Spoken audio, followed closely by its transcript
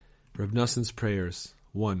Reb Noson's Prayers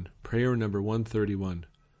 1. Prayer number 131,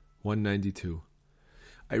 192.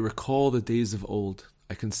 I recall the days of old.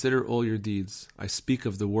 I consider all your deeds. I speak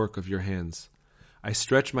of the work of your hands. I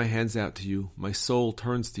stretch my hands out to you. My soul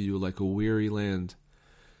turns to you like a weary land.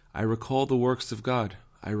 I recall the works of God.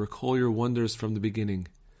 I recall your wonders from the beginning.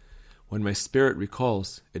 When my spirit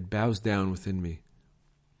recalls, it bows down within me.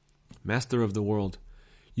 Master of the world,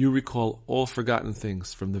 you recall all forgotten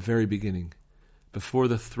things from the very beginning. Before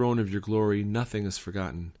the throne of your glory, nothing is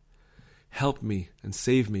forgotten. Help me and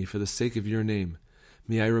save me for the sake of your name.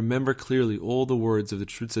 May I remember clearly all the words of the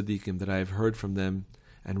true tzaddikim that I have heard from them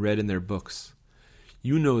and read in their books.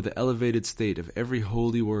 You know the elevated state of every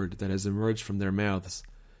holy word that has emerged from their mouths,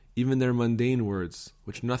 even their mundane words,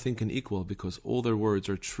 which nothing can equal because all their words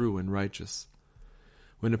are true and righteous.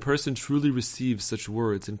 When a person truly receives such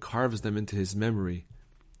words and carves them into his memory,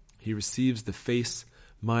 he receives the face,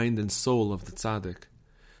 mind, and soul of the tzaddik.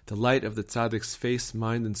 The light of the tzaddik's face,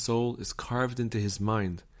 mind, and soul is carved into his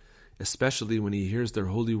mind, especially when he hears their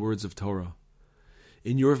holy words of Torah.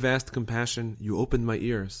 In your vast compassion, you opened my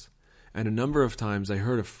ears, and a number of times I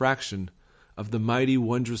heard a fraction of the mighty,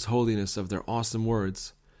 wondrous holiness of their awesome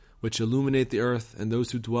words, which illuminate the earth and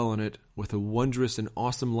those who dwell on it with a wondrous and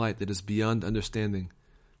awesome light that is beyond understanding,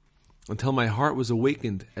 until my heart was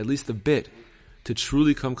awakened, at least a bit, to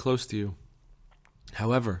truly come close to you.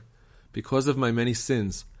 However, because of my many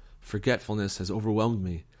sins, forgetfulness has overwhelmed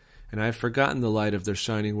me, and I have forgotten the light of their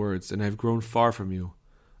shining words, and I have grown far from you.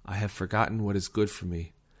 I have forgotten what is good for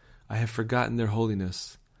me. I have forgotten their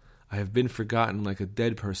holiness. I have been forgotten like a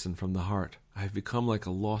dead person from the heart. I have become like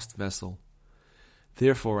a lost vessel.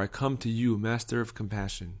 Therefore I come to you, Master of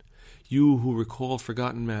compassion, you who recall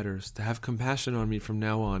forgotten matters, to have compassion on me from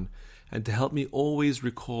now on, and to help me always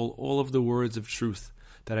recall all of the words of truth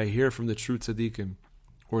that I hear from the true tzaddikim,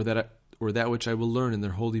 or that which I will learn in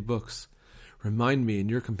their holy books. Remind me in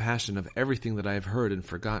your compassion of everything that I have heard and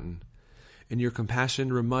forgotten. In your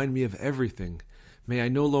compassion, remind me of everything. May I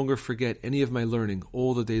no longer forget any of my learning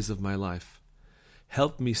all the days of my life.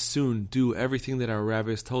 Help me soon do everything that our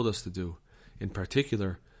rabbis told us to do. In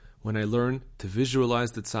particular, when I learn to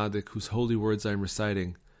visualize the tzaddik whose holy words I am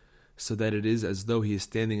reciting, so that it is as though he is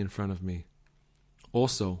standing in front of me.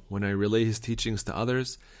 Also, when I relay his teachings to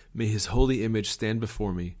others, may his holy image stand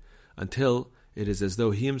before me, until it is as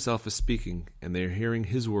though he himself is speaking, and they are hearing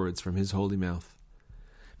his words from his holy mouth.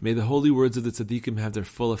 May the holy words of the tzaddikim have their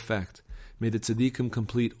full effect. May the tzaddikim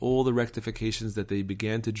complete all the rectifications that they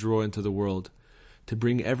began to draw into the world, to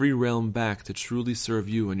bring every realm back to truly serve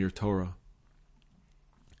you and your Torah.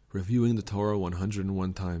 Reviewing the Torah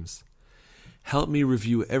 101 times. Help me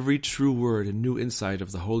review every true word and new insight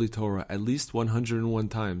of the Holy Torah at least 101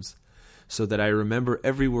 times, so that I remember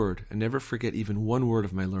every word and never forget even one word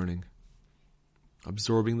of my learning.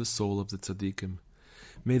 Absorbing the soul of the tzaddikim.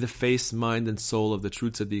 May the face, mind, and soul of the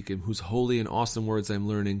true tzaddikim, whose holy and awesome words I am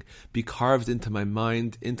learning, be carved into my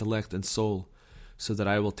mind, intellect, and soul, so that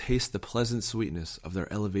I will taste the pleasant sweetness of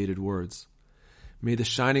their elevated words. May the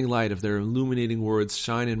shining light of their illuminating words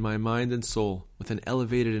shine in my mind and soul with an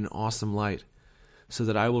elevated and awesome light, so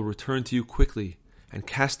that I will return to you quickly and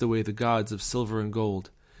cast away the gods of silver and gold,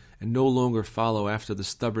 and no longer follow after the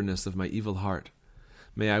stubbornness of my evil heart.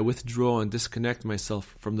 May I withdraw and disconnect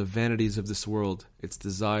myself from the vanities of this world, its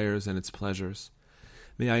desires and its pleasures.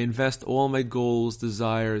 May I invest all my goals,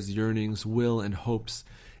 desires, yearnings, will, and hopes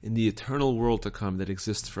in the eternal world to come that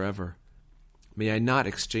exists forever. May I not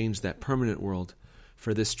exchange that permanent world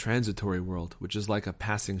for this transitory world, which is like a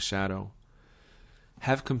passing shadow.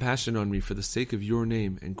 Have compassion on me for the sake of your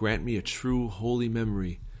name, and grant me a true holy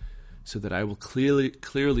memory, so that I will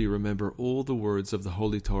clearly remember all the words of the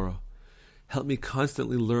Holy Torah. Help me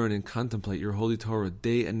constantly learn and contemplate your Holy Torah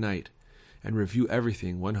day and night, and review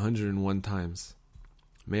everything 101 times.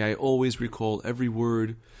 May I always recall every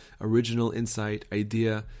word, original insight,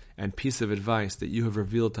 idea, and piece of advice that you have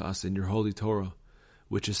revealed to us in your Holy Torah,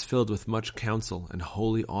 which is filled with much counsel and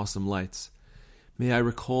holy awesome lights. May I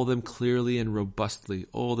recall them clearly and robustly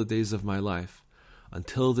all the days of my life,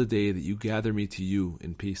 until the day that you gather me to you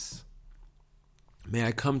in peace. May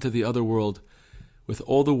I come to the other world with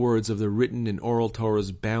all the words of the written and oral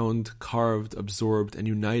Torahs bound, carved, absorbed, and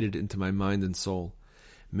united into my mind and soul.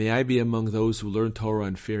 May I be among those who learn Torah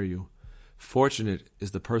and fear you. Fortunate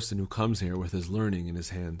is the person who comes here with his learning in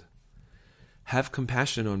his hand. Have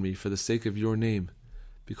compassion on me for the sake of your name,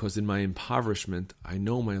 because in my impoverishment I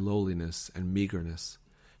know my lowliness and meagerness,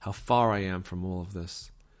 how far I am from all of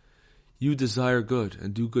this. You desire good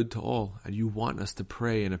and do good to all, and you want us to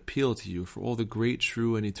pray and appeal to you for all the great,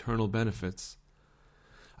 true, and eternal benefits.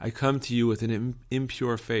 I come to you with an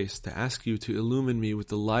impure face to ask you to illumine me with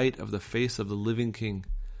the light of the face of the living King,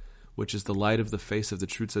 which is the light of the face of the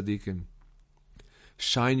true tzaddikim.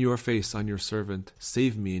 Shine your face on your servant,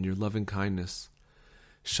 save me in your loving kindness.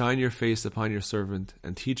 Shine your face upon your servant,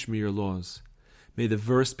 and teach me your laws. May the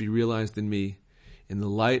verse be realized in me. In the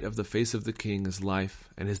light of the face of the King is life,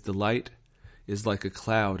 and his delight is like a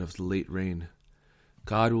cloud of the late rain.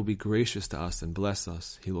 God will be gracious to us and bless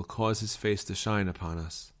us. He will cause his face to shine upon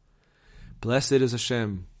us. Blessed is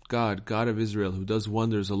Hashem, God, God of Israel, who does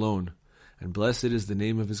wonders alone, and blessed is the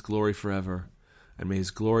name of his glory forever, and may his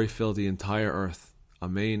glory fill the entire earth.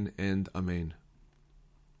 Amen and Amen.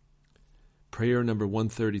 Prayer number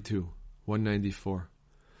 132, 194.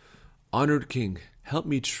 Honored King, help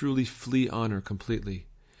me truly flee honor completely.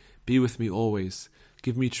 Be with me always.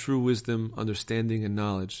 Give me true wisdom, understanding, and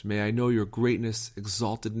knowledge. May I know your greatness,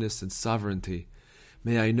 exaltedness, and sovereignty.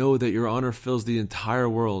 May I know that your honor fills the entire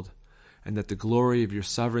world, and that the glory of your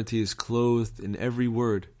sovereignty is clothed in every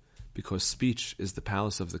word, because speech is the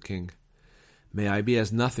palace of the King. May I be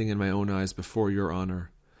as nothing in my own eyes before your honor.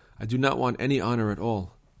 I do not want any honor at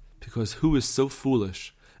all, because who is so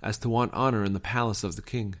foolish as to want honor in the palace of the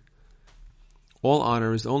King? All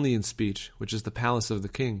honor is only in speech, which is the palace of the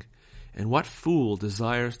King. And what fool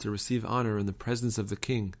desires to receive honor in the presence of the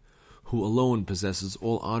King, who alone possesses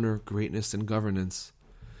all honor, greatness, and governance?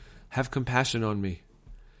 Have compassion on me.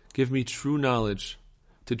 Give me true knowledge,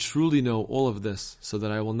 to truly know all of this, so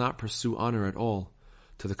that I will not pursue honor at all.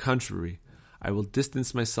 To the contrary, I will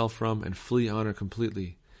distance myself from and flee honor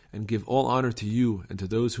completely, and give all honor to you and to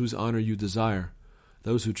those whose honor you desire,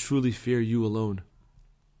 those who truly fear you alone.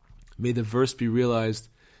 May the verse be realized.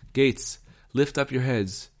 Gates, lift up your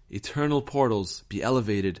heads. Eternal portals, be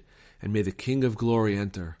elevated, and may the King of glory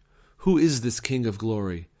enter. Who is this King of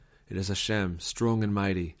glory? It is Hashem, strong and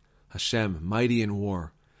mighty. Hashem, mighty in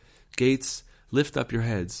war. Gates, lift up your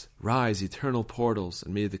heads. Rise, eternal portals,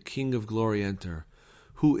 and may the King of glory enter.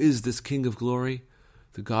 Who is this King of glory?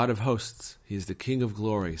 The God of hosts. He is the King of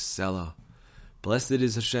glory. Selah. Blessed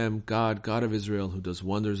is Hashem, God, God of Israel, who does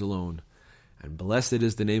wonders alone. And blessed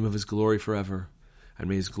is the name of his glory forever. And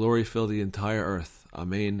may his glory fill the entire earth.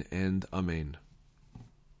 Amen and Amen.